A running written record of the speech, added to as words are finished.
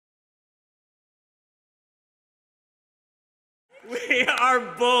We are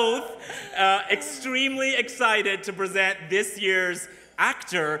both extremely excited to present this year's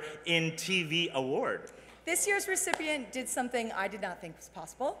Actor in TV Award. This year's recipient did something I did not think was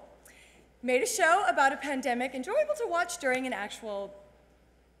possible. Made a show about a pandemic enjoyable to watch during an actual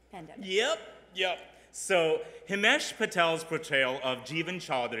pandemic. Yep. So, Himesh Patel's portrayal of Jeevan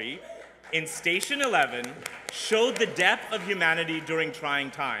Chaudhary in Station 11 showed the depth of humanity during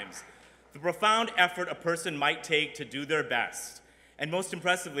trying times, the profound effort a person might take to do their best, and most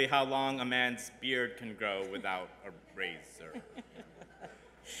impressively, how long a man's beard can grow without a razor.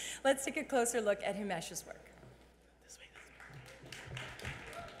 Let's take a closer look at Himesh's work. This way.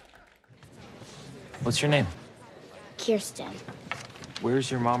 What's your name? Kirsten.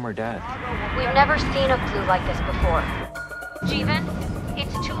 Where's your mom or dad? We've never seen a flu like this before. Jeevan,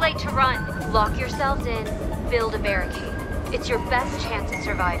 it's too late to run. Lock yourselves in, build a barricade. It's your best chance at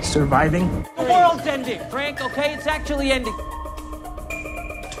surviving. Surviving? The world's ending, Frank, okay? It's actually ending.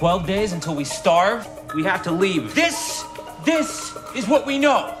 12 days until we starve? We have to leave. This is what we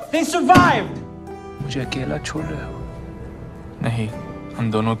know. They survived! मुझे अकेला छोड़ रहे हो? नहीं,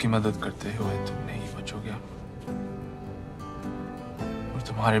 हम दोनों की मदद करते हुए तुम नहीं बचोगे और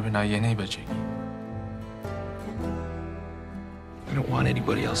तुम्हारे बिना ये नहीं बचेगी. I don't want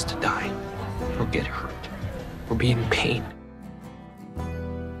anybody else to die or get hurt or be in pain.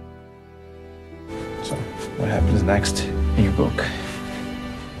 So, what happens next in your book?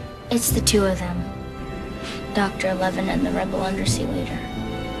 It's the two of them. Dr. 11 and the rebel undersea leader.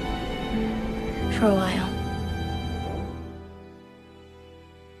 For a while.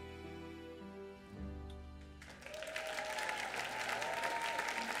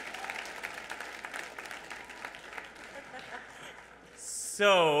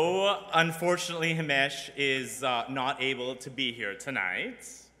 So, unfortunately, Himesh is not able to be here tonight.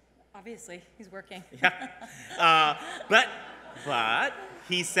 Obviously, he's working. Yeah. But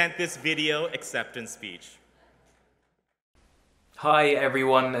he sent this video acceptance speech. Hi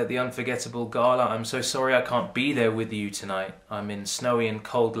everyone at the Unforgettable Gala. I'm so sorry I can't be there with you tonight. I'm in snowy and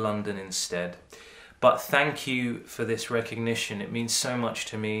cold London instead. But thank you for this recognition. It means so much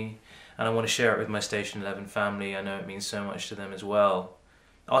to me, and I want to share it with my Station 11 family. I know it means so much to them as well.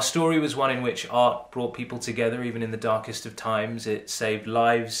 Our story was one in which art brought people together even in the darkest of times. It saved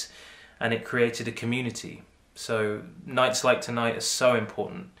lives and it created a community. So nights like tonight are so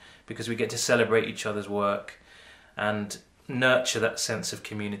important because we get to celebrate each other's work and nurture that sense of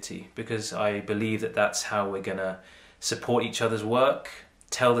community, because I believe that that's how we're gonna support each other's work,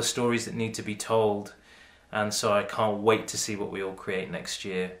 tell the stories that need to be told, and so I can't wait to see what we all create next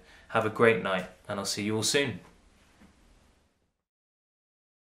year. Have a great night and I'll see you all soon.